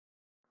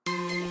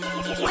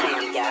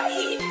Miami got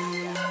hit.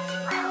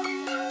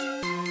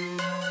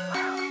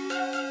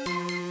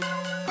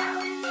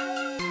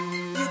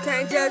 You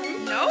can't judge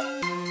me. No.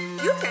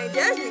 You can't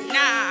judge me.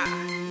 Nah.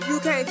 You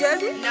can't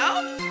judge me.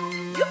 No.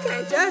 You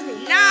can't judge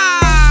me.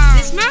 Nah.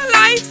 It's my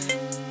life.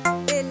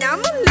 And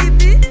I'ma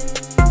live it.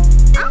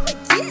 I'ma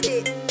get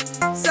it.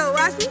 So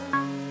watch me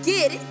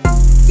get it.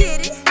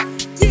 Get it.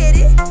 Get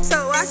it.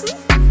 So watch me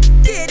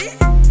get it.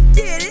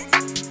 Get it.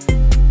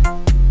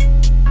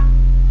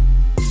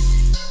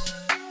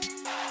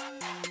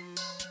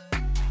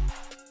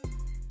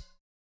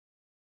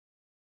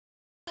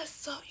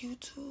 What's up,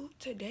 YouTube?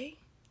 Today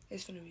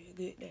it's gonna be a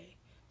good day.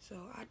 So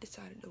I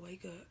decided to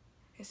wake up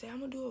and say I'm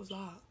gonna do a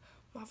vlog.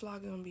 My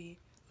vlog is gonna be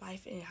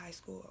life in high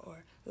school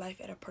or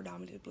life at a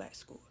predominantly black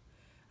school.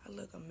 I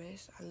look a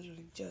mess. I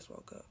literally just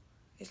woke up.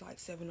 It's like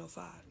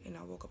 7:05 and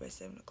I woke up at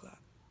 7 o'clock.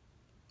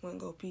 Went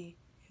go pee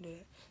and do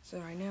that. So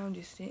right now I'm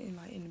just sitting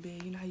like in the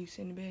bed. You know how you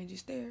sit in the bed and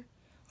just stare?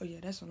 Oh yeah,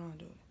 that's what I'm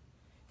doing.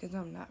 Cause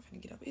I'm not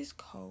finna get up. It's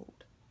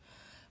cold.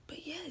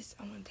 But yes,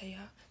 I'm gonna tell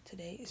y'all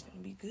today is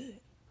gonna be good.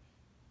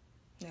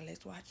 Now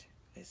let's watch.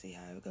 Let's see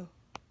how it go.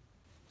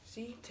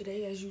 See,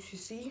 today as you should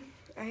see,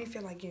 I ain't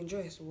feel like getting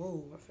dressed.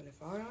 Whoa, I'm finna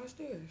fall down the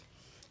stairs.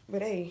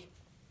 But hey,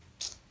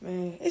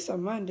 man, it's a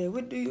Monday.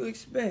 What do you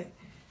expect?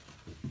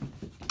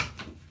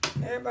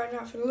 Everybody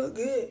not finna look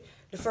good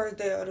the first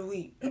day of the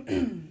week.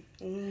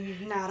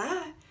 Not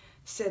I,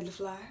 said the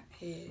fly.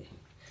 Yeah.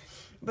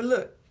 But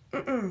look,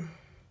 finna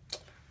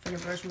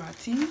brush my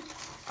teeth.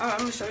 I'm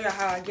gonna show you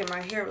how I get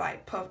my hair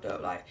like puffed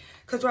up, like,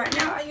 cause right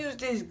now I use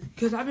this,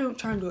 cause I've been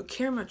trying to do a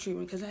camera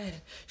treatment, cause I had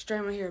to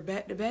straighten my hair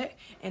back to back,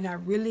 and I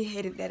really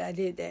hated that I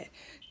did that.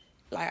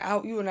 Like,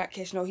 you will not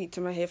catch no heat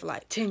to my hair for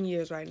like 10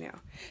 years right now.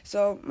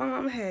 So my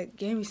mom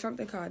gave me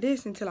something called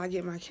this until I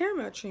get my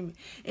caramel treatment,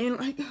 and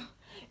like,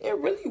 it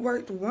really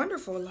worked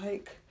wonderful.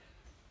 Like,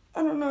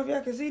 I don't know if y'all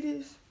can see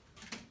this,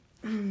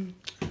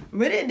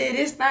 but it did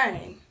its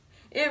thing.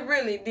 It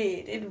really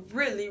did. It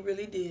really,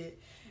 really did.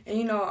 And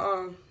you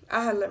know,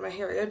 I had to let my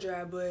hair air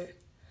dry, but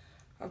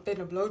I'm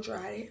finna blow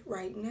dry it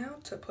right now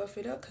to puff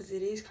it up because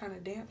it is kind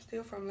of damp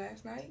still from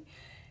last night.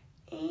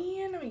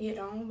 And I'm gonna get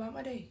on about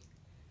my day.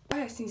 I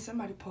had seen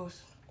somebody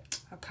post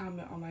a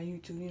comment on my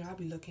YouTube. You know, I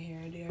be looking here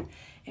and there.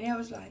 And it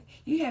was like,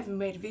 you haven't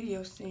made a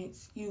video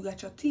since you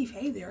got your teeth,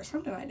 hey there, or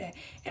something like that.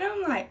 And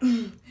I'm like,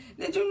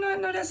 did you not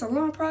know that's a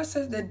long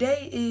process? The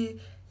day is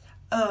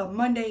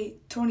Monday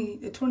the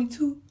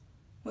 22nd.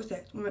 What's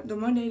that? The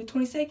Monday the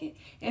 22nd.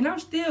 And I'm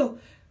still...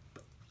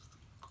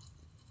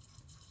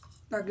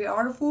 Like, get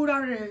all the food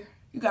out of there.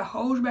 You got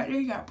holes back there.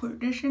 You got to put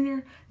this in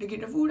there to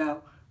get the food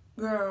out.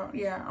 Girl,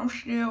 yeah, I'm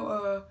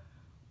still,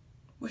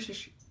 what's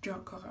this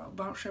junk called?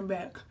 Bouncing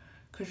back.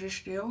 Because it's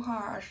still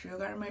hard. I still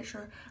got to make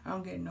sure I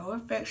don't get no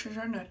infections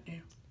or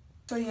nothing.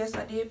 So, yes,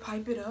 I did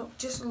pipe it up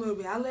just a little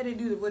bit. I let it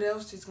do what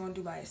else it's going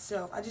to do by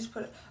itself. I just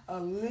put a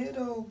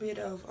little bit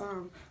of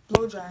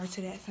blow dryer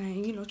to that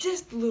thing. You know,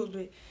 just a little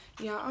bit.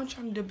 Yeah, I'm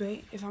trying to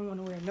debate if I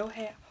want to wear no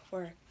hat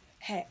or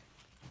hat.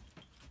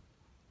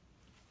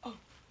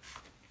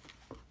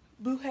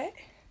 Blue hat?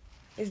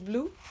 Is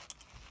blue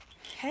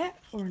hat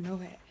or no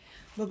hat?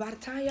 But by the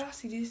time y'all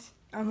see this,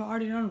 I'm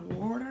already on the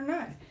award or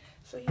not.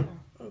 So yeah,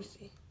 let me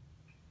see.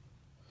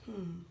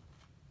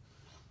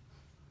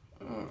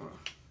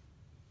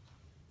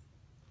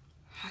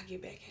 I'll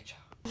get back at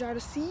y'all. Y'all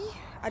to see,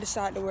 I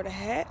decided to wear the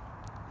hat.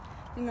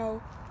 You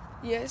know,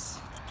 yes,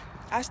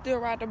 I still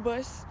ride the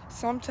bus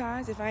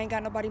sometimes if I ain't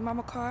got nobody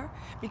mama car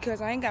because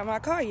I ain't got my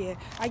car yet.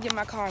 I get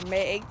my car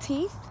May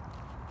 18th.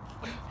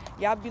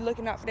 Y'all be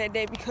looking out for that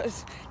day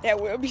because that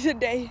will be the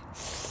day.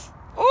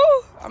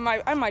 Oh, I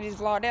might just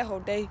vlog that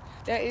whole day.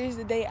 That is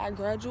the day I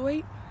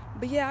graduate.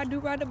 But yeah, I do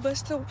ride the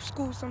bus to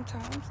school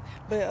sometimes.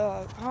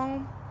 But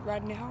home,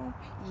 riding at home,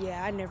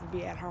 yeah, I never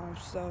be at home.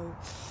 So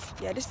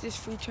yeah, this is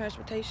free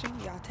transportation.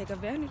 Y'all take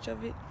advantage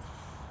of it.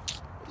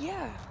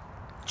 Yeah,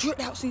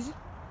 dripped out season.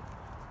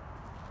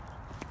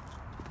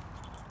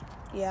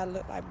 Yeah, I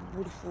look like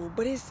beautiful,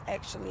 but it's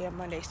actually a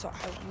Monday, so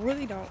I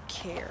really don't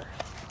care.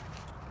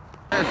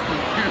 Y'all,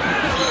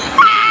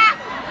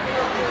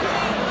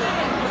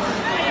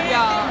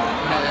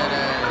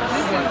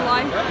 this is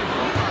life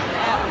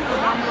at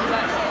predominantly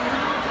black school.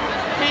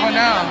 Oh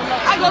no.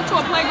 I go to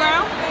a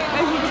playground,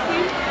 as you can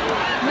see,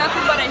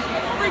 nothing but a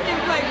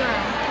freaking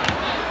playground.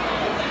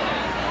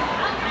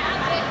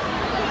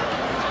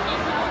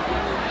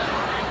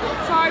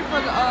 Sorry for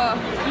the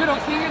middle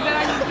finger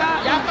that I just got.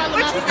 Y'all follow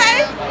what you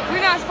say?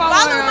 We're not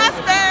following her. Follow my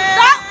spam.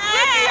 Stop!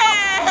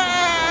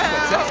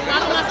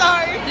 I'm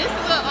sorry. This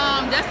is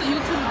that's a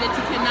YouTube that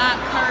you cannot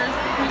curse.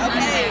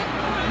 Okay.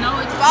 No,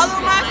 it's follow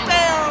my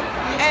spam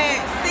and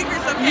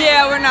secrets of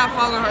Yeah, we're not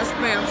following her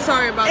spam.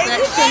 Sorry about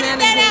that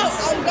shenanigans.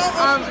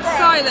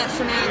 Sorry that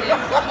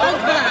shenanigans. Oh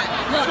God.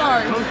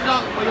 Sorry. You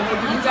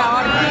got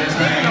all the things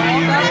all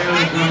that.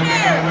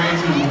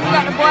 You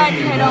got the black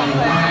head on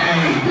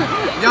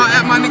that. Y'all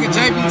at my nigga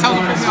JB, tell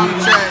him put me on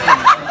the chat.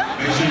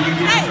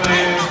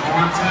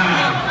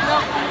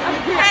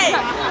 Hey.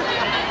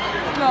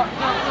 No.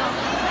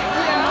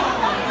 Yeah.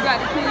 You got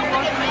the kids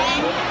watching.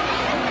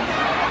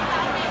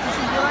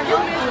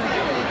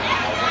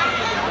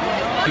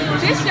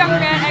 young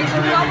man asks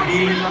her, I want to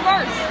see his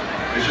reverse.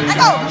 I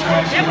go.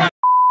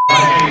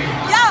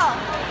 Yo,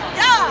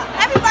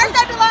 happy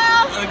birthday,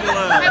 Delal.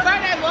 Happy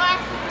birthday, boy.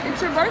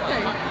 It's your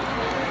birthday.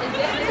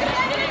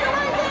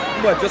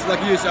 What, just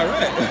like you, it's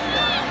alright.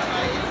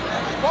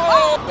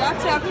 Y'all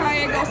tell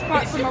Kanye go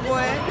sponsor my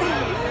boy.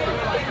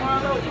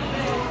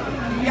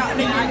 Y'all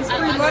nigga get this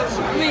free lunch,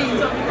 please.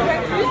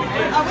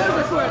 I was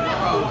recording.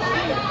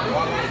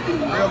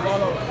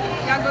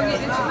 Y'all go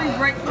get this free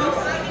breakfast.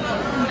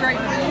 Great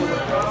food.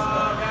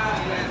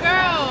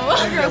 Girl.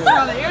 That girl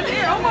smiling ear to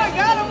ear. Oh my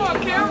God, I'm on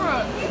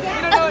camera. You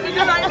don't know what to do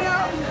right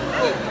now?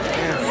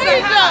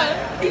 Say hi.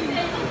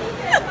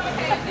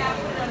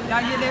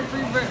 Y'all get that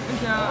free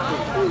breakfast,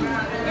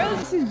 y'all.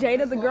 This is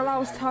Jada, the girl I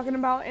was talking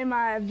about in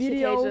my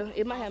video.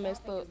 It might have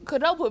messed up.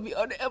 Could don't put me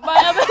on it. It might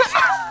have messed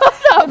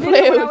up. The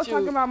video when I was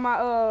talking about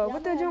my,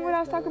 what the jump when I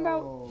was talking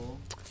about?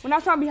 When I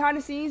was talking behind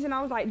the scenes and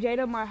I was like,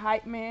 Jada, my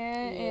hype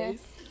man. Yes. And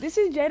this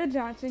is Jada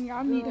Johnson.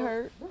 Y'all meet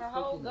her. Her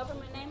whole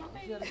government name?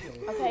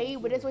 Okay,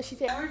 but that's what she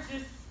said.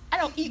 I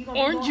don't eat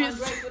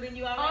oranges.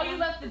 Oh, you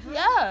left the drink?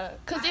 Yeah,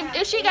 because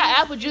if she got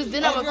apple juice,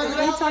 then I'm going to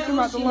be talking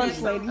about the lunch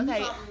lady.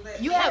 Okay,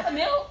 you have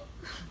milk?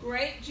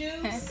 Grape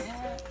juice.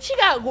 She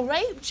got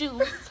grape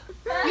juice.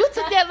 You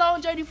took that long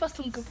journey for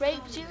some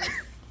grape juice?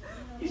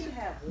 You should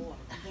have water.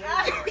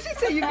 She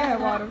said you can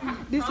have water.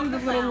 This is the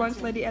little lunch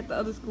lady at the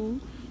other school.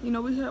 You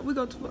know, we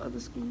go to the other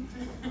school.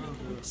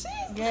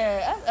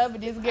 Girl, I love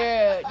this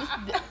girl.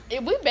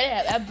 We better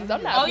have apple juice.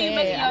 I'm not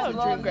playing. I don't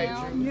drink grape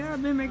juice. Yeah,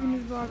 I've been making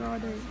this vlog all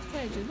day.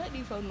 Hey, just let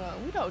these folks know.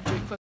 We don't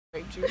drink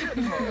grape juice.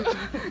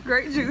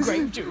 Grape juice.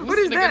 Grape juice. What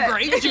is that?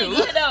 Grape juice.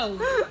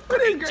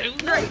 What is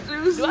grape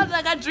juice? Do I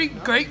like I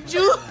drink grape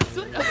juice?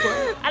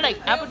 I like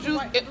apple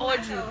juice and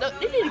orange juice. No,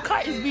 they need the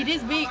cartons be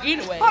this big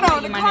anyway. Hold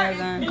on, the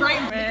carton.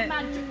 Grape.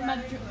 My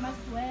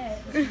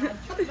sweat.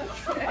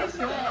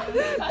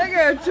 That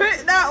girl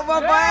tricked out, my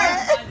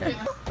boy.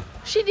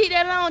 She did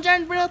that long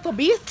journey to bring us to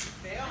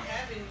beef. They don't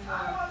have any more.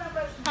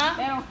 Huh?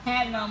 They don't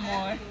have no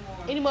more.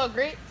 Any more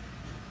grits?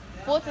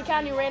 Fulton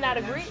County ran out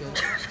of grits.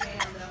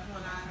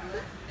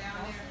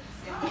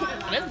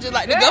 That's just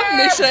like the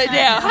government shut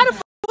down. How the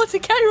f*** Fulton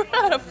County run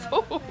out of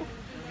food?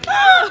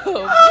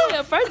 Oh,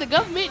 yeah, first the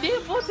government,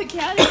 then Fulton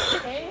County.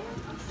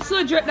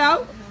 So dripped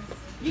out.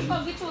 You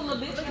gonna get you a little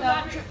bit of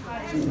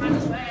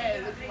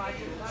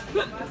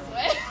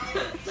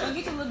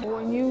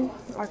When you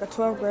like a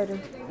 12th grader,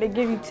 they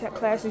give you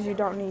classes you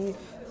don't need.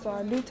 So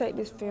I do take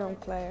this film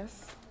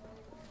class.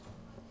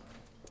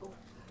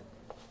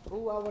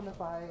 Ooh, I wanna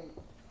fight.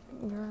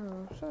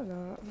 Girl, shut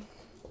up.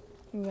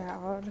 You got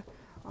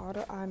all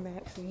the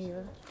IMAX in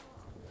here.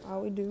 All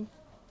we do,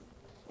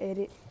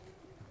 edit.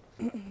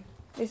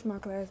 It's my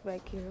class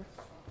back here.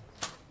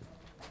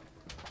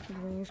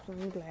 Green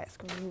screen, black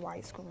screen,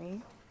 white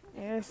screen.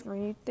 Every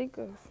screen you think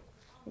of.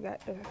 We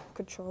got the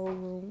control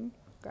room,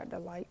 got the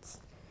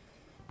lights.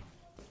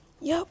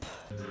 Yep.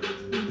 We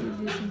did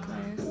this in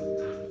class.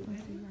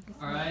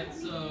 Alright,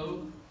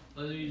 so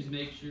let me just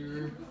make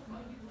sure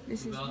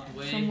this is about the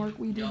way some work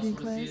we did in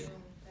class.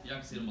 Y'all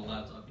can see it on my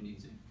laptop if you need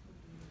to.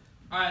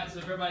 Alright, so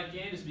if everybody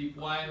can, just be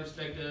quiet,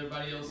 respect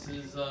everybody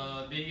else's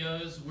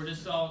videos. We're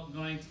just all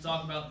going to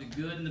talk about the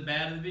good and the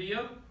bad of the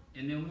video,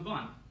 and then we'll move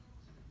on.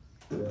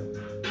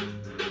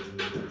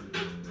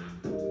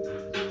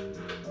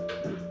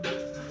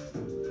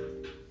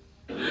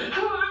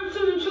 Hello, I'm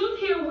Susan Truth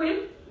here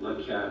with...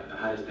 Look, Cat, the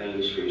highest thing in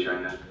the streets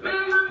right now.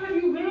 Man, how have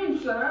you been,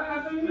 sir?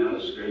 How have you been? I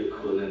was straight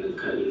cool in the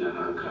cut, you know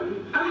how I'm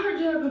coming. I heard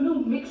you have a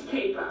new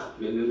mixtape out.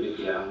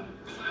 Yeah,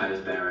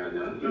 highest band right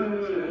now. You know what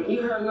I'm saying?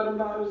 You heard Little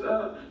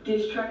Bottle's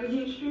diss track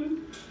against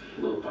you?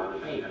 Little bottle,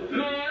 man.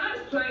 Man,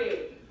 let's play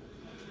it.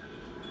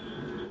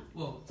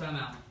 Whoa, time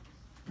out.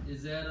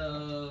 Is that,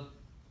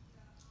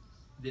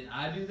 did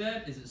I do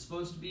that? Is it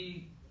supposed to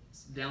be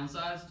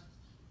downsized?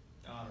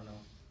 I don't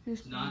know.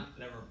 It's not?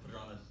 Never put it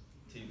on a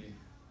TV.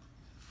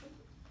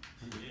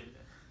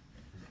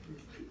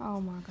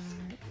 Oh my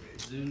God.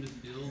 Zoom to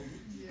field.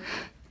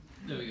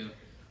 There we go.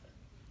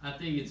 I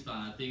think it's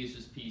fine. I think it's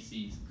just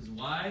PCs. Because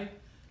why?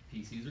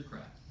 PCs are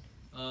crap.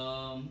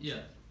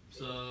 Yeah.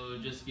 So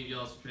just to give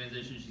y'all some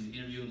transition, she's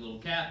interviewing Little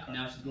Cat.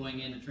 Now she's going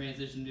in to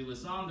transition to a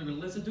song. They're going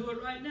to listen to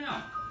it right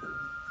now.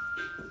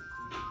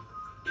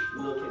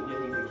 Look at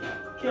he's a cat.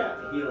 Cat,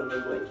 he don't know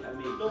what cat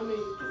means. Don't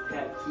mean just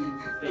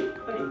tattoos, fake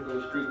things on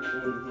the street,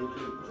 and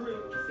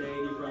drink. He say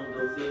he from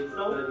those cities,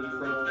 so that he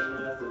from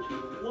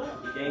Massachusetts. What?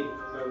 He ain't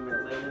from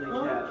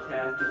Atlanta,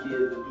 cat,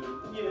 kids,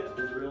 and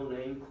his real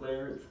name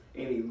Clarence,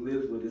 and he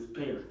lives with his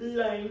parents.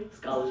 Lame.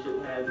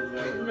 Scholarship has his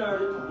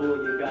nerd. Boy,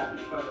 you got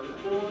me first.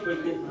 Boy,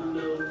 forget the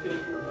little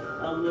pickle.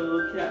 I'm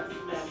Little Cat,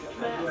 smack.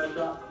 After I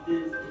drop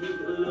this, he's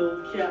a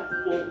Little Cat,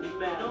 won't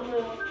matter. No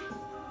more.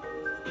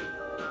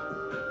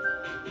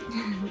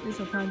 It's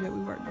a project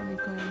we worked on in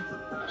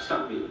class.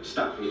 Stop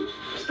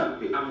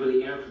it. I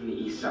really am from the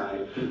east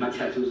side. My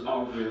tattoos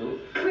are real.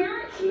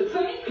 Clarence, the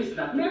fake? It's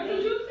not the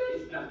Massachusetts?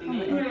 It's not the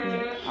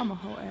Man. I'm a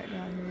whole actor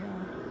out here,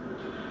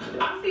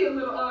 y'all. I see a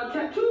little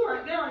tattoo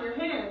right there on your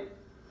hand.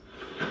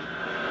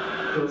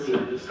 Go see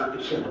it. Stop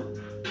the killing.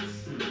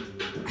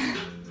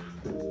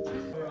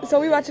 So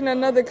we watching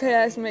another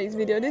classmates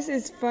video. This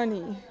is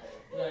funny.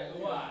 Like,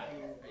 why?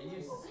 Are you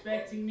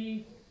suspecting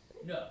me?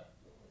 No.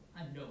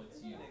 I know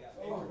it's you.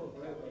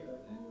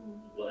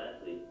 Well,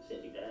 actually,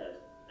 since you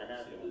asked, I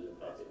have been losing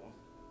profit.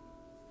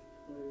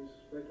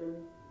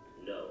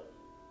 No.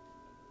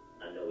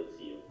 I know it's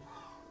you.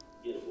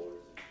 Get it, boys.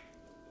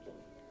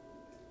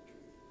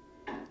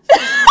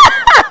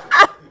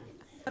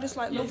 This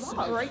light looks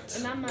great.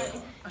 And I'm like,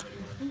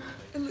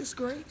 It looks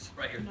great.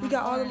 Right here. We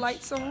got all the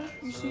lights on.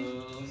 You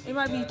see? It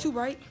might be too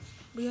bright,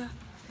 but yeah,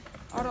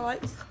 all the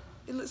lights.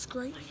 It looks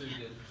great.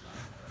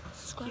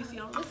 Subscribe,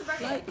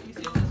 like,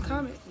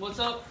 comment. What's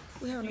up?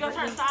 We having a great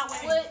day.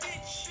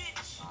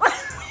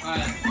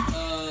 Alright,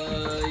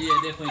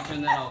 yeah, definitely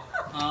turn that off.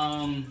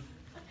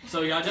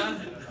 So y'all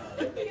done?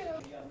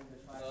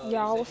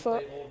 Y'all, what's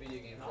up?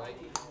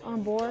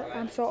 I'm bored.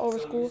 I'm so over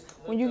school.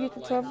 When you get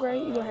to 12th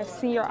grade, you're gonna have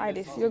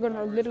senioritis. You're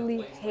gonna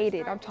literally hate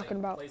it. I'm talking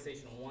about.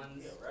 PlayStation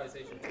 1s,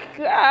 PlayStation 2s.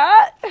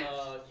 God.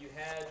 You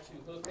had to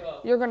hook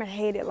up. You're gonna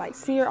hate it. Like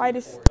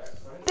senioritis.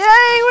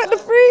 Dang, with the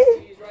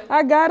free.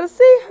 I gotta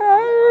see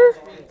her.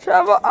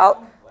 Travel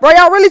out. Bro,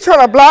 y'all really trying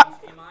to block?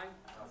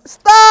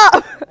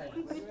 Stop.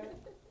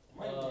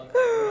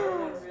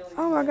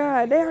 Oh my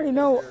God, they already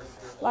know.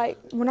 Like,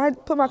 when I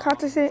put my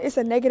contacts in, it's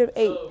a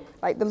 -8.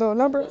 Like, the little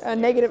number, a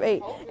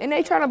 -8. And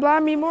they trying to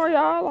blind me more,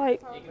 y'all.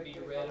 Like,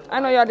 I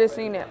know y'all just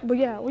seen that. But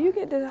yeah, when you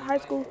get to high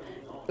school,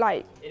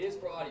 like,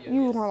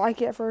 you gonna like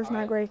it at first,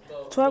 9th grade.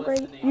 12th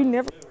grade,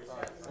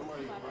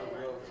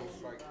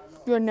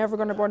 you're never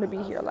gonna want to be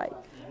here. Like,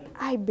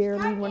 I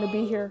barely want to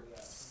be here.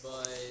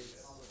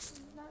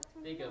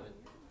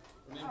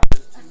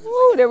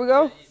 Woo, there we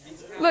go.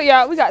 Look,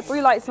 y'all, we got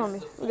 3 lights on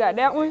me. We got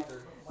that one,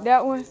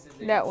 that one,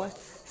 that one.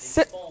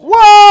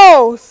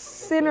 Whoa!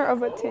 Center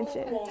of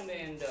attention.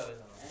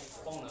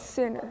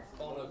 Center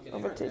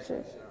of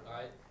attention.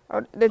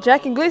 Oh, the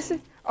jacket glisten?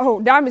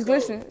 Oh, diamonds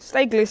glisten.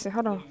 Stay glisten.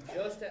 Hold on.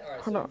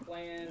 Hold on.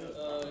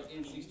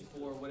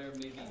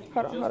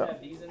 Hold on, hold on.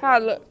 How I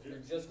look?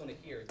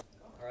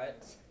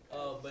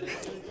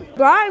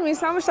 Blind me,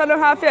 so I'm gonna show them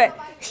how I feel.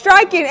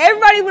 Striking.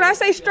 Everybody, when I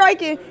say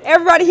striking,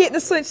 everybody hit the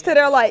switch to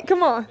their light.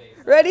 Come on.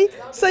 Ready?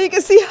 So you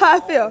can see how I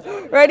feel.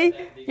 Ready?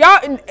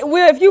 Y'all,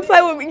 Will, if you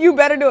play with me, you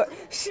better do it.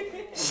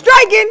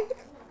 Striking.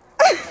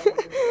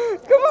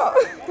 Come on.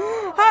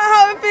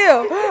 How it feel?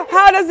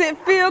 How does it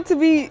feel to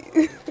be?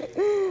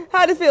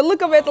 How does it feel?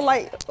 Look up at the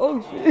light.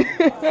 Oh shit.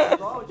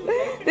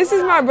 This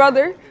is my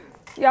brother.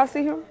 Y'all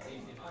see him?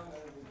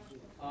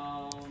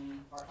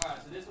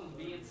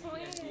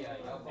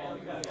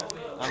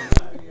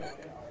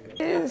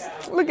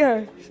 Look at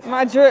her.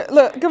 My drip.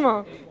 Look, come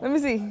on. Let me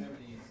see.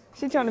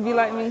 She trying to be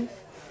like me.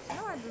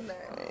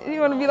 You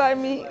want to be like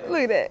me?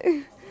 Look at that.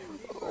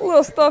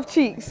 Little stuffed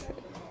cheeks.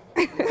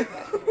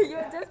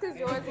 just because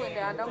yours went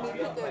down, don't mean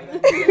you good.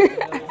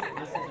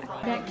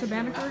 Back to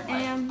Banneker,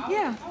 and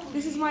yeah,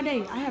 this is my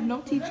day. I have no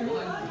teacher.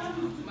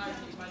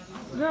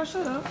 Girl,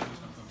 shut up.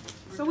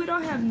 So we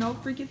don't have no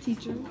freaking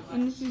teacher,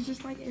 and this is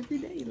just like every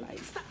day. Like,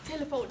 Stop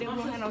telling folks they don't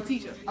have no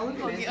teacher. I was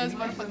gonna get us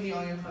motherfucking.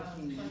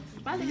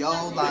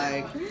 Yo,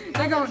 like,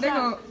 they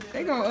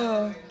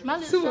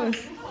gon' sue us.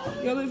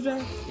 Yo, let's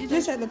drive.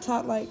 Just at the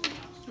top, like.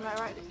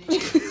 Right.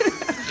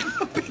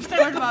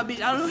 First of all,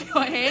 bitch, I don't know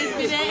where your hands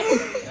been at.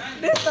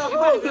 That's the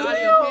whole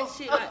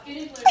Shit,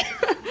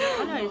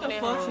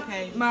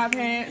 my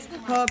pants,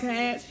 her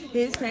pants,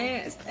 his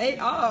pants, they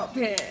all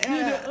pants.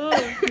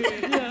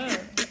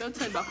 Don't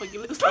tell me about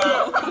fucking lips.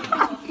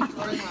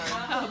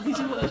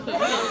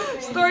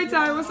 Story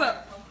time, what's up?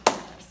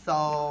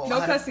 so. No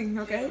cussing,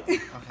 okay?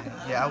 Okay.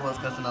 Yeah, I was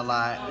cussing a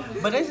lot.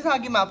 But that's just how I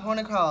get my point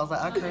across.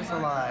 Like, I curse a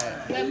lot.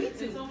 Yeah, me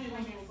too.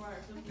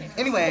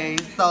 Anyway,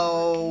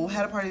 so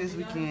had a party this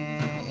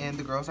weekend and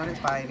the girls started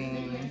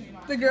fighting.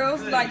 The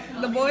girls, like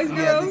the boys'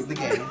 Yeah, girls? the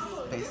gays,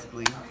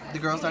 basically. The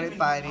girls started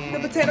fighting. The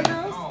potato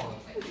girls?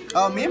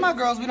 Me and my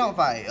girls, we don't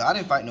fight. I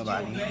didn't fight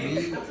nobody.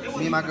 Me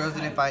and my girls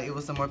didn't fight. It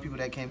was some more people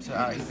that came to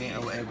our event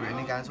or whatever, and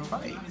they got into a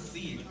fight.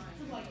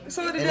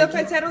 So what did the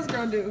potatoes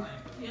girl do?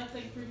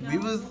 We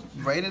was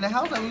raiding the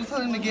house, like we was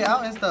telling them to get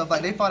out and stuff.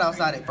 Like they fought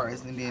outside at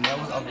first, and then that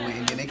was over with,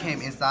 and then they came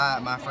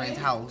inside my friend's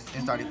house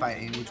and started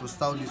fighting, which was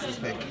so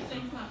disrespectful.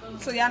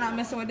 So y'all not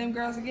messing with them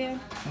girls again?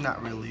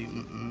 Not really,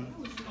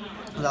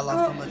 Cause I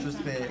lost so much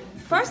respect.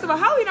 First of all,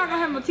 how we not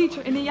gonna have a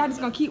teacher and then y'all just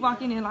gonna keep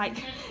walking in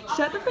like,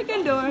 shut the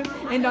freaking door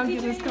and don't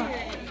get this car.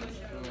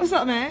 What's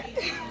up, man?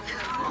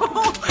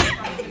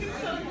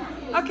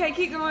 Okay,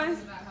 keep going.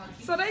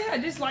 So they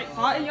had just like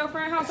fought in your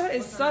friend's house? That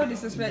is so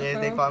disrespectful. Yeah,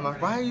 they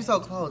fought. Why are you so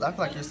close? I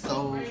feel like you're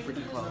so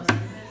freaking close.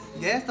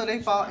 Yeah, so they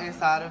fought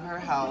inside of her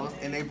house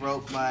and they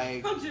broke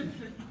like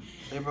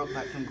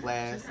some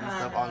glass and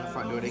stuff on the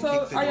front door. They so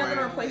kicked the door. Are y'all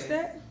gonna replace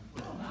that?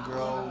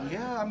 Girl,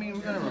 yeah, I mean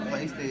we're gonna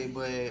replace it,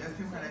 but it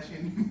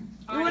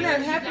wouldn't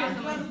have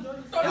happened.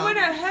 It wouldn't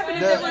have happened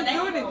if they weren't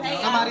doing it.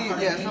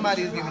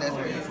 Somebody is giving us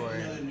money for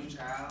it.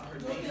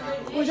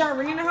 Was y'all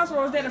ringing the house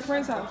or was that a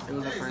friend's house? It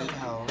was a friend's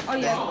house. Oh,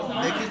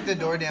 yeah. They kicked the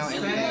door down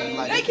and everything.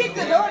 Like, They kicked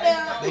the door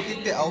down. They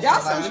kicked it open. Y'all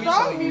Like, so let me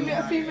strong, show you.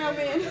 female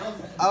man.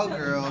 Oh,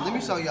 girl. Let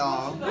me show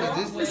y'all.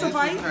 This a is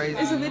fight? crazy.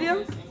 It's a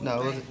video?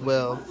 No, it was,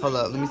 well, hold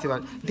up. Let me see if I...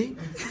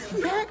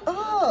 Back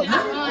up.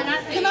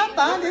 Can I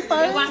find it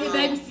first? Why he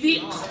baby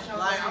sick?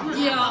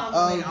 Yeah.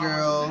 Oh,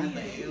 girl.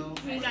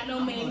 He ain't got no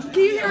man. Can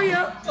you hurry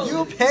up?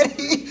 You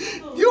petty.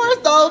 You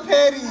are so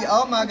petty.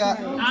 Oh, my God.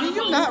 Can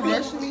you not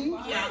rush me?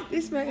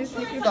 This man is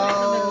taking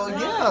So,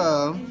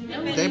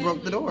 yeah. They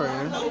broke the door.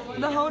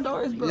 The whole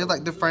door is Yeah, broken.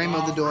 like the frame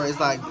of the door is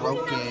like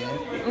broken.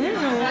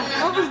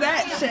 What was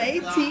that?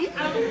 Shade tea?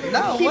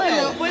 No, Keeping what?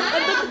 up with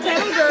the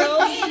Potato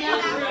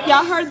Girls.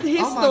 Y'all heard his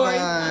Oh my story.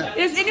 God.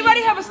 Does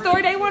anybody have a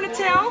story they want to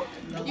tell?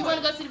 You want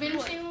to go to the vending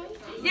machine?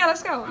 Yeah,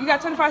 let's go. You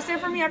got 25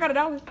 cents for me? I got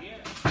 $1.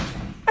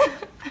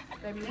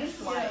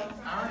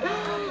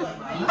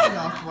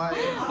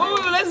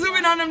 Ooh, let's zoom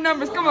in on them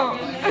numbers. Come on.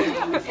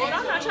 I'm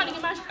not trying to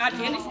get my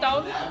identity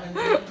stolen.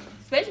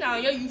 Especially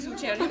on your YouTube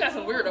channel. You got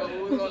some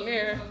weirdos on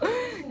there.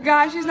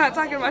 Guys, she's not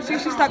talking about you.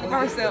 She's talking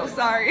about herself.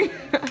 Sorry.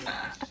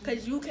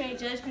 Because you can't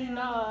judge me,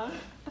 no.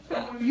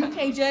 You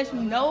can't judge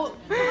me, no.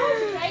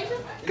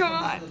 Come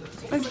on.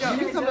 Let's go.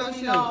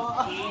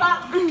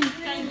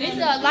 It's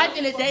a life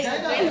in a day.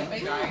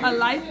 A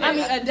life? I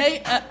mean, a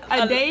day.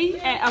 A day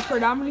at a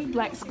predominantly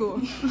black school.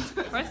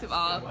 First of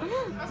all,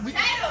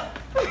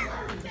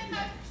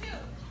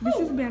 This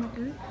is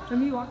Banneker. Let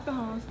me walk the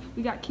halls.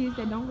 We got kids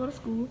that don't go to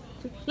school.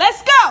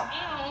 Let's go!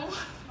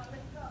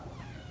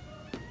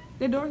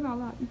 The door's not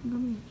locked. You can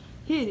come in.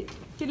 Hit it.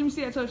 Let me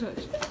see that toe touch.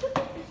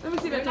 Let me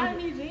see that toe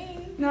touch.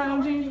 No,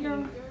 no jeans,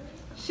 girl.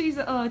 She's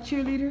a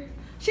cheerleader.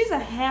 She's a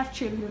half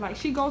cheerleader. Like,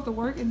 she goes to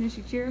work and then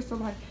she cheers. So,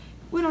 like,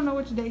 we don't know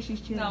which day she's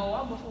cheering. no,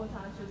 I'm before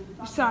time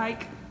cheerleader.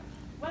 Psych.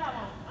 What I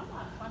want? I'm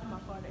not talking my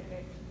car that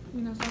day.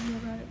 You know something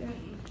about it, Dad?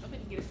 I'm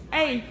gonna get a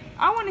Hey,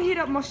 I want to hit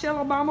up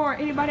Michelle Obama or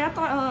anybody. I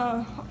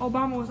thought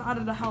Obama was out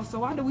of the house, so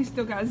why do we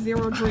still got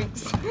 0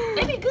 drinks?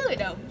 They be good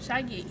though. Should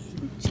I get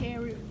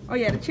cherry? Oh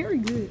yeah, the cherry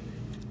good.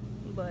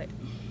 But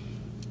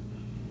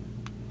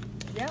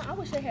yeah, I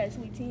wish they had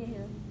sweet tea in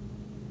here.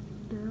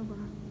 Girl, bye.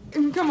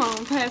 Come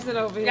on, pass it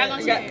over. Y'all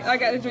gonna share it? I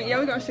got the drink. Yeah,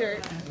 we gonna share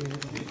it.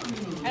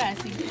 I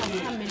gotta see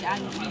how many I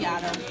can be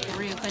out of for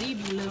real, cause these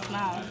be little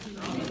smiles.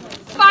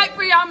 Fight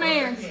for y'all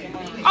man.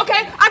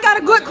 Okay, I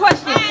got a good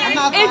question.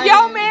 If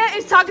your man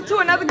is talking to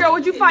another girl,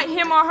 would you fight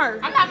him or her?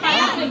 I'm not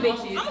fighting them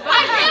bitches.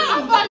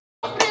 I'm fighting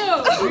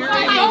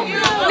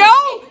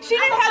No, she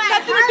didn't have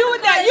nothing to do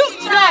with that.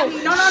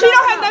 No, she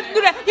don't have nothing to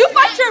do with that. You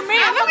fight your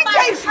man. Let me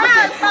tell you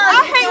something.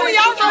 I hate when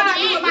y'all do that.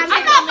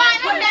 I'm not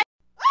fighting them.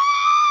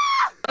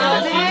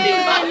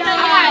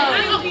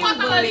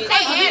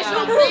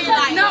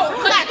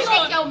 No,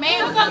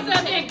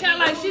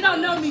 like she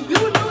don't know me. You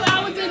knew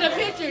I was in the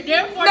picture,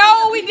 therefore.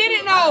 No, we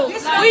didn't know.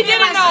 We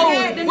didn't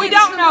know. We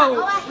don't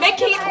know. They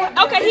keep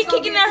okay. He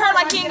kicking at her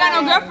like he ain't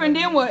got no girlfriend.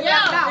 Then what?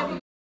 Yeah.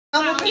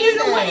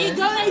 Either way it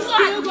go, they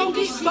still gonna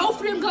get both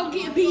of them gonna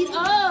get beat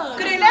up. Cause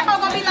then that hoe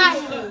gonna be like,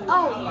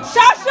 oh,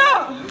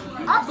 Shasha.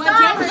 I'm But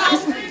sorry.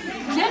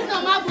 just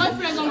know my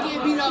boyfriend gonna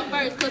get beat up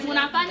first, cause when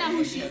I find out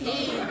who she is.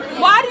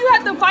 Why do you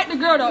have to fight the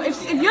girl though?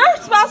 If your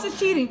spouse is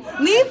cheating,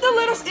 leave the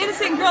little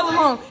innocent girl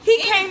alone.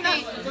 He came.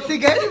 See,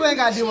 Gabby ain't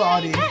got to do with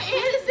all this. That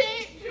innocent.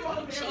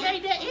 She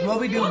ain't that innocent. What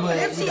we do, but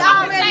If she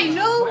already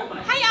knew,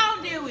 how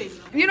y'all deal with it?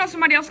 You know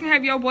somebody else can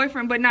have your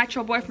boyfriend, but not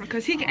your boyfriend,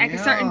 because he can act a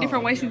certain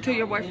different ways to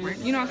your boyfriend.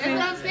 You know what I'm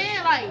That's saying?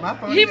 what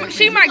I'm saying. Like,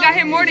 She might got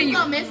him more than you you.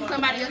 gonna mess with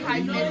somebody else how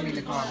you mess with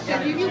me.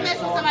 If you mess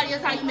with somebody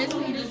else how you mess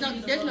with me,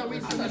 there's no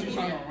reason to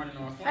me.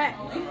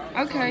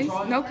 Okay,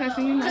 no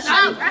cussing. You know. Cause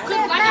like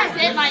I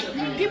said, like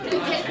people be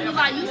texting me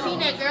like, you seen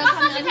that girl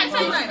coming in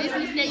this,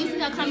 you see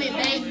her coming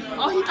back,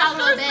 oh he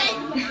followed her back,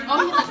 oh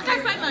he lost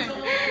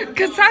her.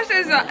 Cause Tasha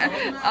is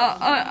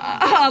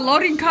a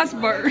loading cuss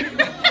bird.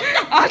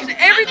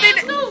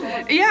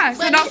 Everything. Yeah,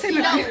 so don't say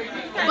nothing.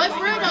 But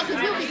for real though, cause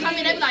people be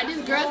coming, they be like,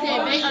 this girl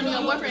said back under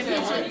your boyfriend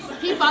picture.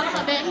 He followed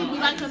her back, he be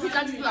like, her picture,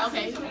 I just be like,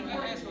 okay.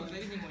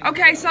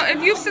 Okay, so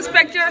if you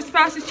suspect your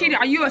spouse is cheating,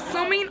 are you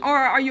assuming or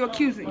are you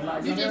accusing?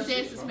 You just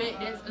said suspect,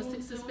 that's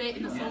a suspect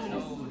and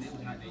assuming.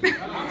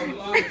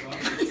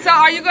 So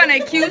are you gonna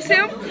accuse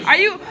him? Are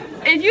you?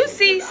 If you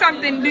see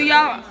something, do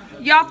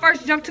y'all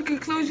first jump to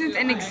conclusions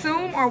and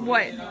assume or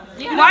what?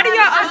 Why do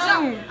y'all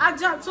assume? I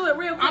jumped to it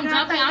real quick. I'm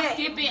jumping, I'm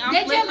skipping, I'm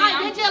They flipping,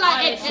 just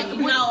like,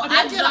 no,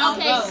 I just don't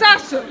okay. go.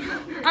 Sasha,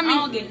 I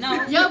don't get no.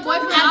 Your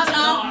boyfriend,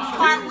 I'm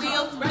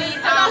cartwheels,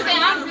 spin,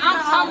 I'm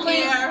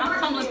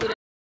tumbling through that.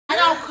 I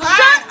don't cry.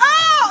 shut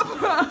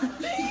up!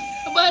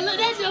 but look,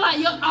 that's just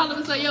like all of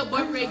a sudden your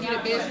boyfriend get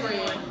a best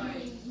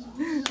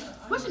friend.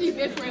 What you need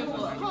best friend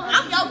for?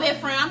 I'm your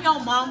best friend, I'm your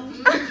mom,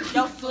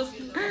 your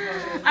sister.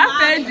 I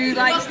fed you,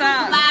 like,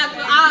 stop. Live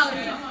for all of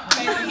you.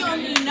 You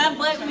don't need nothing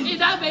but me. It's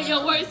not been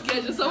your work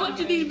schedule, so what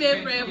you need to be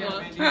a friend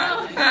for?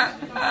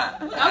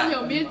 I'm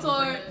your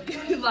mentor,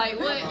 like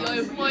what? Your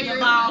employer.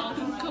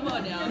 Come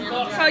on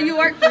now. So you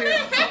work for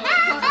him.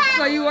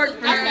 So you work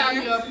for I him. said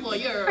I'm your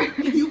employer.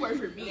 You work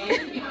for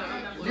me.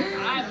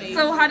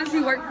 So how does he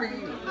work for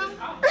you?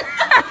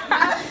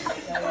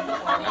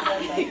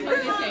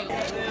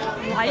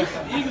 Life.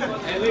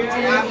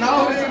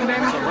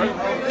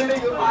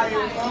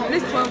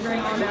 This 12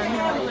 grand on down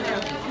here.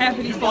 Half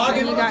of these folks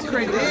ain't got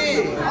credit.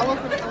 Half of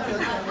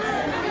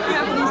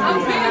these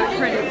folks ain't got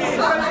credit.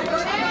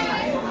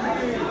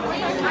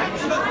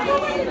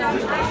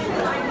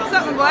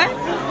 Something, boy?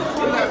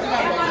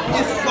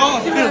 It's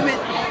soft.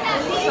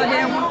 So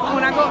then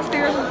when I go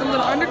upstairs with the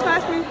little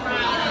underclassmen,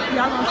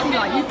 y'all gonna see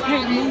like you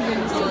can't move in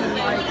the scene.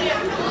 Like,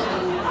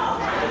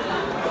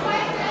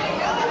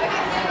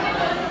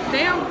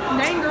 damn,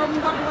 dang girl, we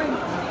walk away.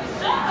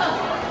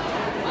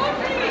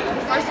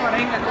 First of all, they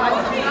ain't got the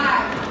lights on.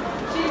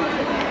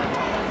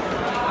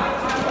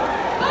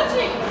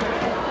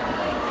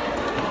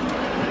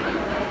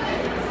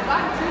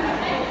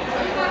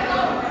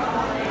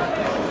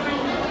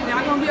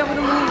 Y'all gonna be able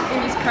to move in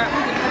this crap.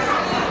 Look at this.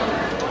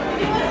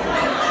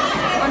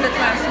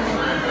 Underclassmen.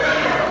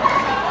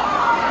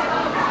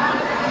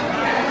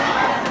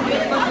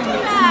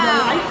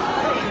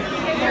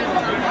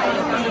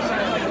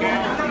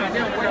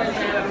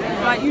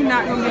 Like you're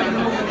not gonna be able to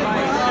move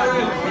like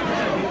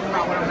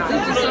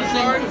it's just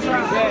something.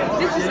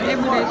 It's just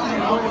everyday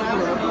thing.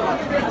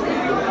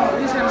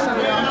 Just gonna show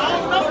y'all.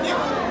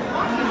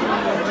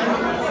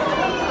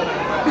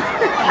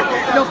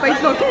 No face,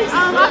 no case.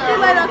 I'll see you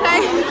later, okay?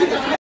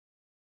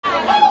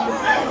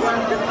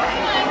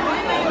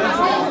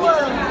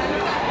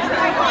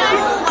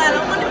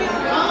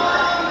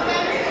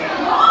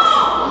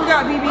 We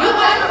got BB.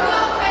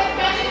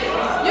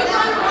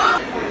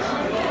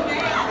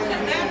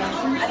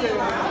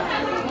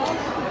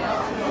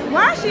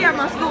 Why is she at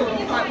my school?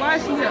 Like, why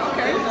is she here?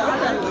 Okay.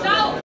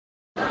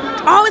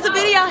 Oh, it's a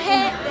video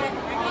head.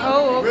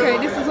 Oh, okay.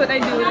 This is what they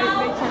do.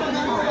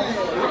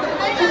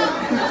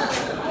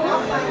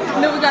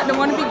 Then we got the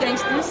wannabe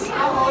gangsters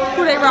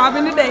who they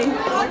robbing today.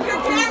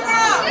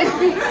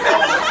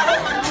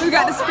 We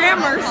got the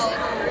scammers.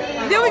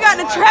 Then we got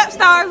the trap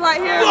stars right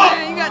here,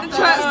 man. You got the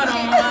trap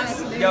stars.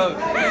 Yo, you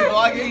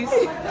vlogging?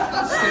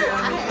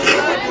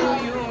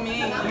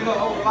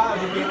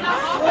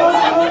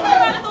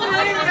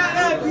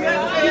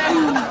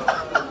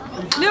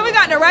 Then we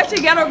got the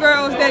ratchet ghetto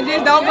girls that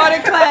just don't go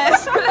to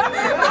class.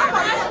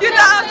 You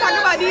know I'm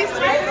talking about these.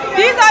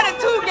 These are the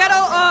two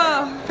ghetto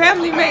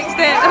family mates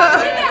that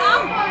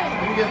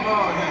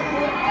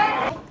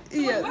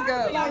yeah, go.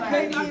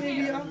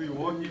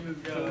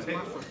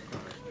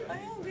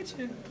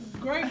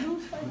 Great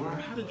goose.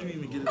 How did you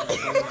even get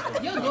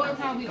it? Your door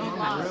probably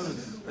unlocked. It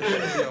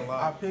shouldn't be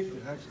unlocked. I picked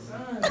it, actually.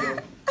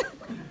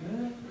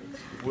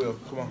 Will,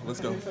 come on, let's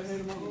go.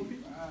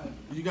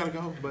 You gotta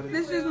go, buddy.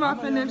 This is my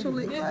financial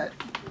league. This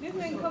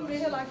nigga coming in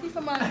here like he's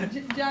somebody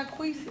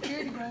Jacquees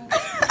security guard.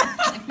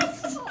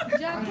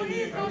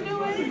 Jacquees gonna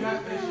do it.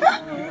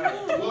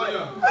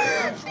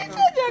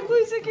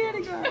 Jacquees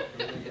security guard.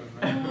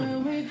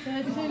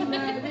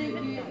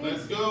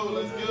 Let's go,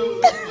 let's go,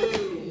 let's go.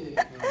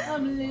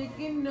 I'm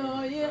licking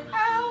on you. I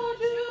want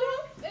you to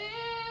fit.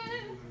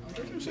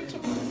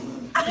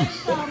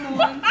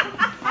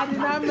 I did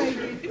not make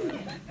it.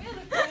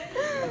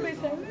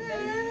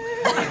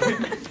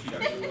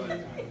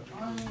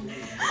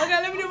 Okay,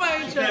 let me do my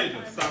intro.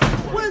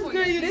 What's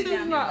good, YouTube? This is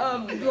my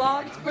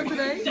vlogs for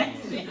today.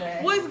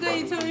 What's good,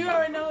 YouTube? You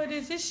already know what it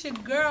is. It's your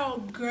girl,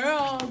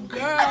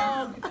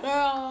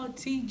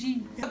 TG.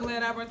 I'm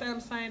glad our birthday on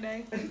the same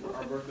day.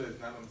 Our birthday is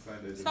not on the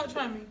same day. Stop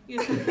trying me.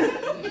 Yes.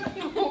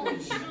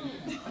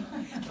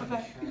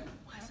 Okay.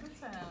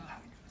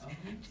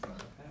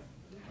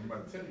 I'm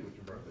about to tell you what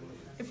your birthday is.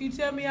 If you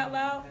tell me out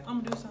loud,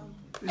 I'm gonna do something.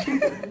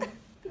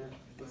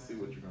 Let's see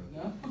what you're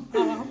gonna do.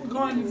 I'm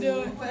going to do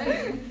it.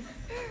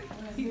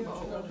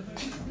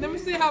 Let me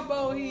see how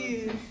bold he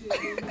is.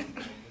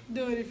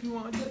 Do it if you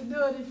want. Do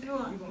it if you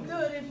want. Do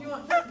it if you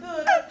want. Do it.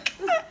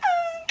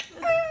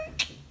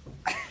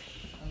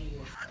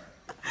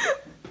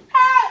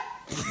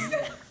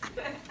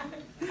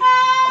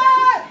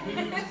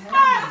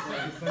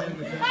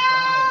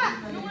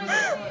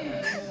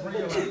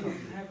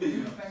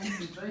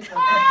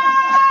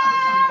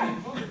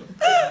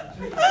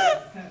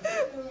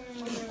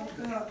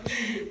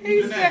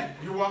 He said,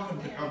 you're walking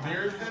a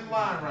very thin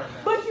line right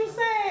now. but you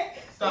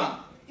said,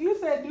 Stop. you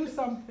said do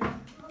something.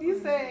 You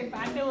said if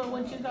I do it,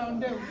 what you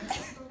gonna do?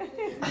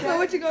 So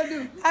what you gonna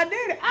do? I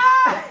did it.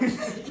 Ah!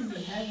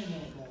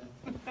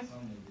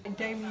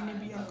 Damien and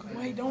Bianca.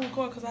 Wait, don't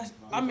record because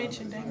I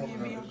mentioned Damien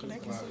and Bianca. They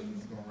can see you.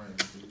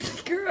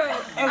 Girl,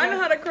 I know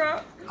how to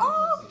crop.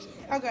 Oh,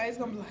 okay, it's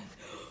gonna be like,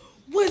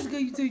 what's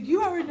good, you two?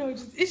 You already know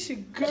it's your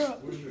girl.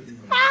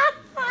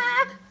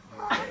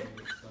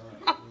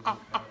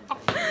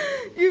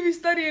 You You be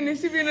studying and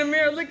she be in the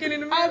mirror looking in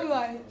the mirror. I be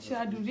like, should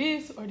I do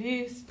this or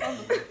this? I'm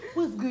like,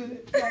 what's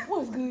good? Like,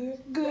 what's good?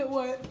 Good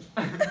what?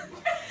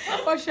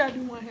 Or should I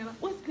do one hand?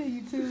 Like, what's good,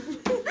 YouTube?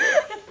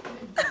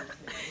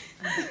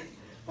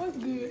 What's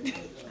good?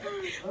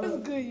 What's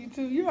good,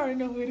 YouTube? You already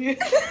know who it is.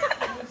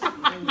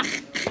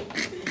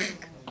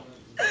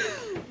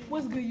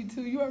 What's good,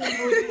 YouTube? You already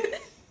know what it is.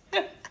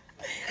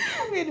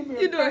 I'm in the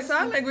mirror. You doing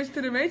sign language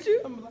to them, ain't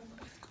you? I'm like,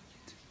 what's good,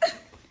 YouTube?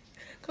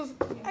 Because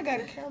I got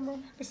a camera.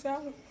 The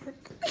sound don't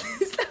work.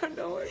 The sound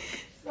don't work.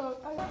 So,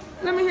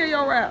 let me hear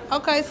your rap.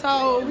 Okay,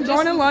 so we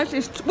going to lunch.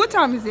 What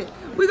time is it?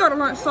 We go to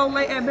lunch so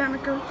late at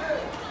Banneker.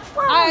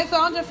 Alright, so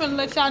I'm just finna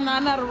let y'all know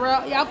I'm not a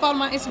rap. Y'all follow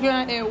my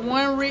Instagram at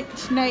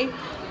OneRichNate,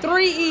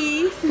 3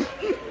 E's.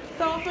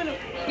 So I'm finna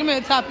give me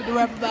a topic to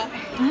rap about.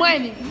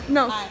 Money.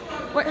 No. Right.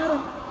 Wait, hold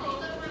on.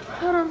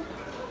 Hold on.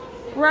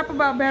 Rap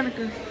about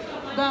Banneker.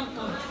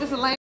 Banneker. It's a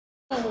lame.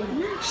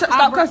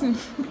 Stop cussing.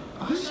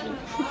 Oh, shit.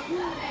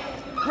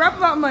 Rap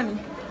about money.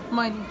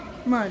 Money.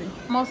 Money.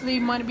 Most of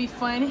these money be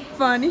funny.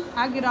 Funny.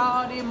 I get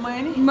all this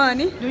money.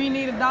 Money. Do you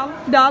need a dollar?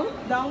 Dollar.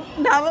 Dollar.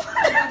 Dollar.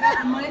 I got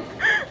the money.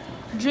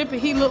 Drippy,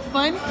 he look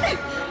funny.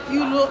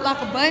 You look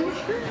like a bunny.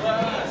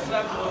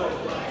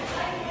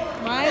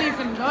 But I ain't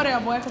even finna go there,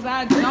 boy, because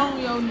I Joan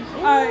yo.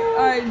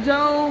 Alright,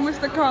 Joan,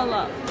 Mr.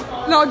 Carla.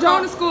 No,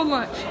 Joan is school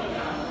lunch.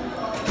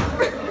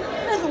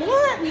 That's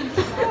what?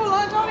 School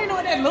lunch? I don't even know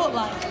what that look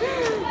like.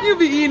 You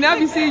be eating, I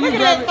be seeing you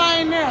grab it. Look at that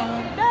thing there.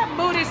 That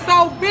booty's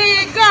so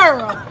big,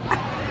 girl.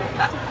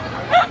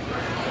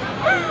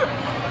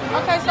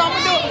 Okay, so I'm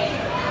gonna do it.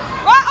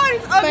 Why all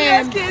these ugly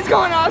ass kids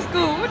going out of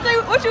school?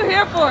 What you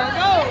here for?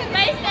 Go.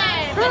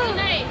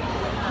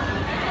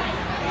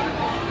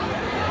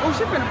 Oh,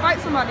 she finna fight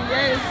somebody,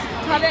 yes.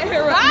 How that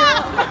hair up,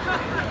 girl?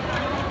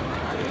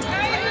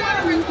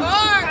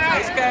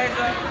 Hey,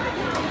 Skaza.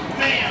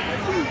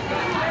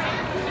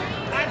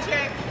 I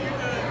checked.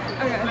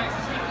 Okay.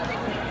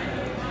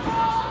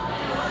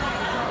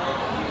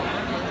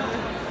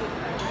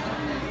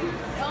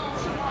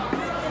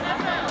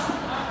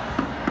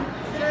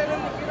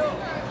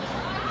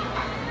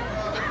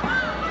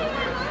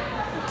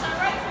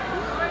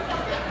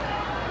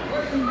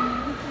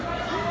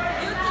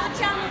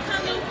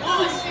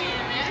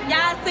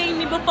 Y'all seen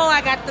me before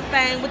I got the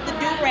thing with the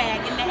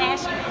do-rag and the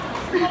ashiness.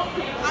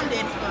 I'm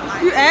dead as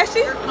fuck. You ashy?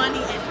 You're funny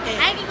as heck.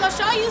 I ain't gonna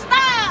show you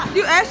style.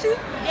 You ashy?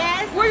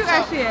 Yes. Where you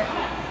ashy at?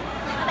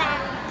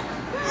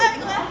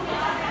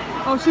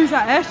 Oh, she's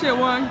an ashy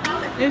one.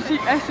 And she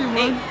ashy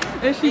one.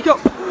 And she go,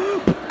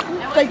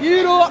 take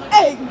it all.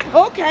 Hey,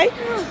 okay.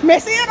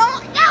 Messy it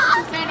all.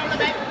 Yeah.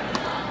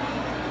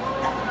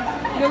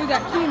 Then we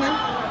got Keenan.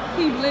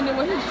 He blended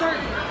with his shirt.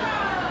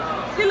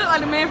 He look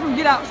like the man from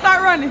Get Out.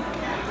 Start running.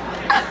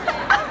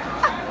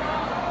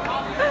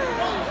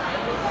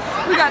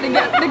 We got the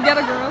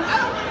ghetto girls.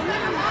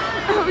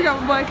 We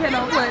got my boy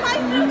Kato play.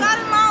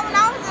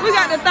 We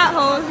got the thought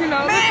holes, you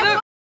know.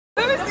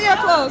 Let me see your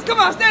clothes. Come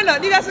on, stand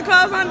up. You got some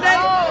clothes on today?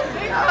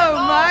 Oh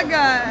my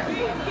God.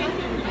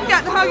 We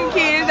got the hungry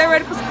kids. They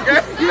ready for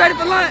you ready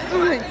for lunch?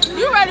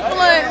 You ready for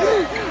lunch?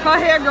 Her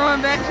hair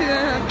growing back.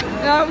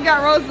 We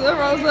got Rosa.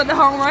 Rosa, the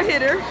home run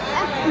hitter.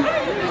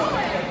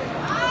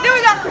 Then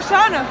we got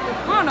Krishana.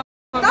 I don't know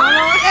what's going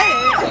on with that.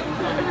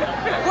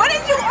 What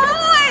is you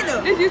on?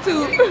 It's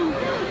YouTube.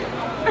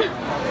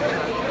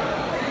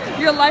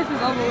 Your life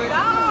is over with.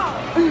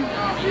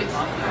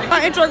 My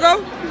intro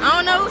go? I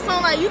don't know,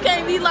 song like you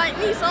can't be like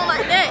me, song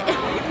like that.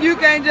 You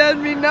can't judge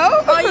me, no?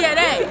 Oh yeah,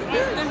 that.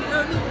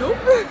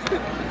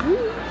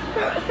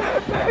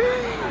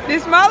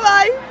 This my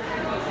life.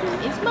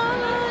 It's my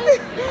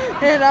life.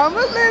 And I'ma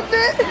live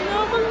it.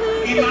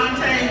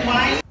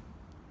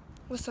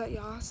 What's up,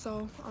 y'all?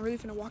 So I'm really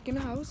finna walk in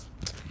the house.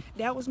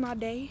 That was my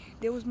day.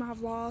 That was my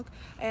vlog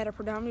at a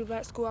predominantly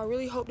black school. I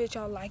really hope that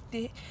y'all liked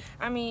it.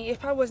 I mean, it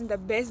probably wasn't the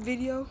best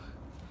video.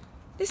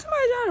 Did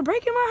somebody try to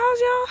break in my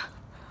house, y'all?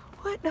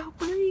 What the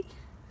freak?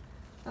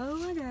 Oh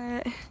my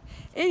God.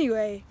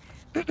 Anyway,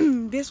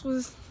 this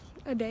was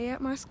a day at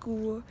my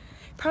school.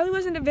 Probably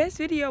wasn't the best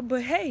video,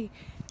 but hey,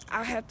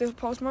 I have to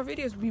post more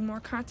videos, be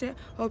more content.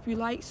 Hope you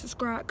like,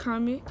 subscribe,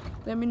 comment.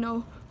 Let me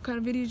know what kind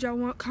of videos y'all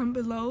want, comment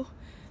below.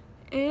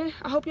 And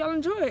I hope y'all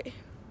enjoy it.